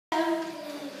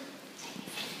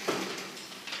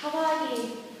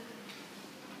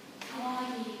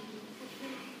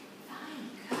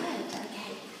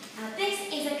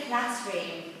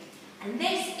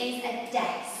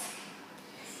desk.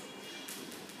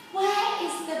 Where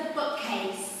is the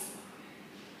bookcase?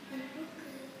 The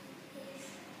bookcase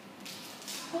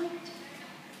Point.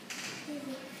 is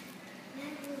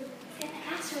In the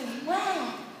classroom.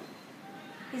 Where?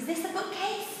 Is this a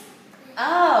bookcase?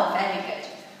 Oh, very good.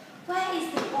 Where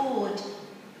is the board?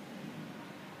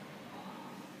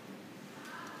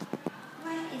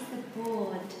 Where is the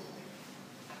board?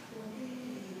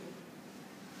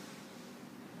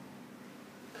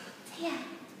 Here.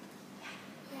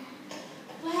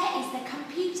 Where is the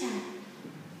computer?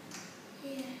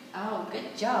 here. Oh,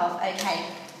 good job. Okay.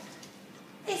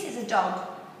 This is a dog.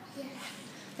 Yes.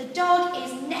 The dog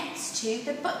is next to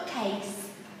the bookcase.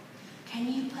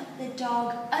 Can you put the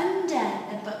dog under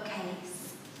the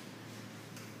bookcase?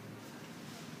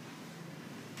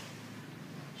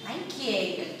 Thank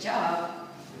you. Good job.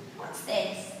 What's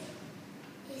this?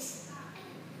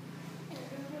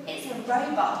 It's a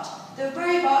robot. The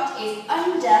robot is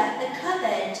under the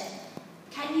cupboard.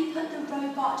 Can you put the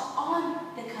robot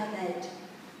on the cupboard?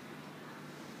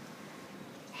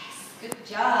 Yes, good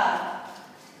job.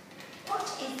 What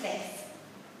is this?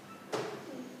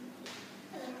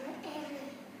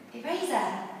 Eraser.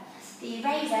 The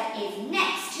eraser is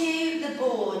next to the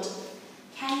board.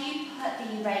 Can you put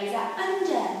the eraser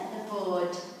under the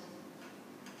board?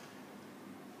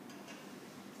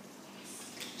 Yes,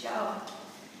 good job.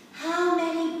 How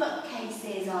many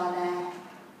bookcases are there?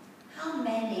 How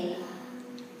many?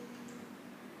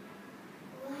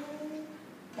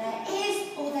 There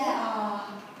is or there are?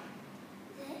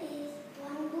 There is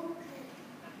one bookcase.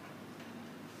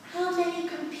 How many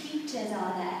computers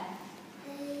are there?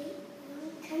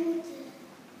 One computer.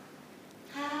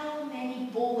 How many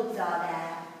boards are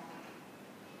there?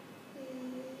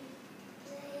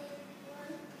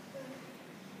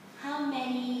 How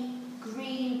many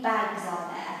green bags are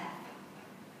there?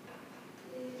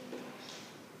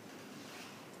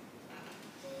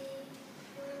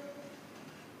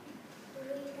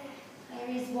 There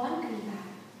is one green bag.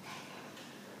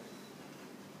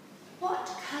 What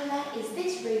colour is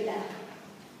this ruler?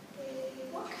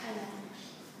 What colour?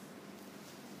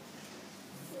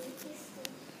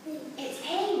 It's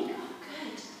pink. Oh,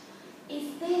 good.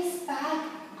 Is this bag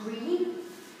green?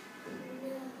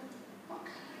 What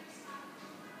colour is that?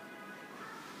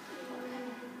 What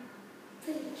colour?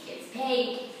 Pink. It's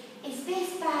pink. Is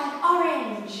this bag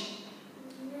orange?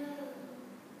 No.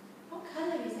 What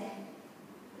colour is it?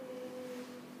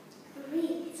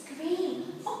 Green. It's green.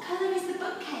 What colour is the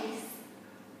bookcase?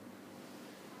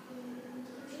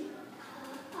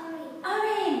 Orange.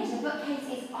 Orange. The bookcase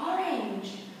is orange.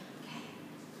 Okay.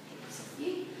 Thanks of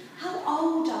you. How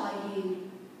old are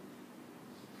you?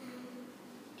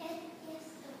 8 years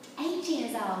old. 8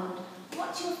 years old.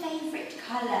 What's your favourite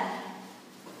colour?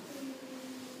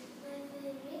 My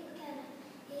favorite color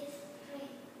is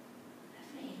red.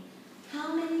 Lovely. How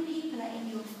many people are in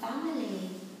your family?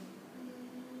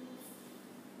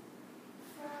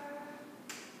 4.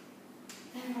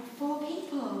 There are 4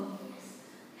 people. Yes.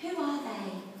 Who are they?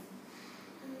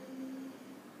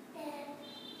 Dad,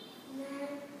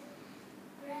 Mom,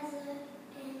 brother,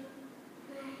 and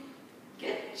mine.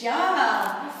 Good job.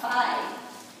 High five.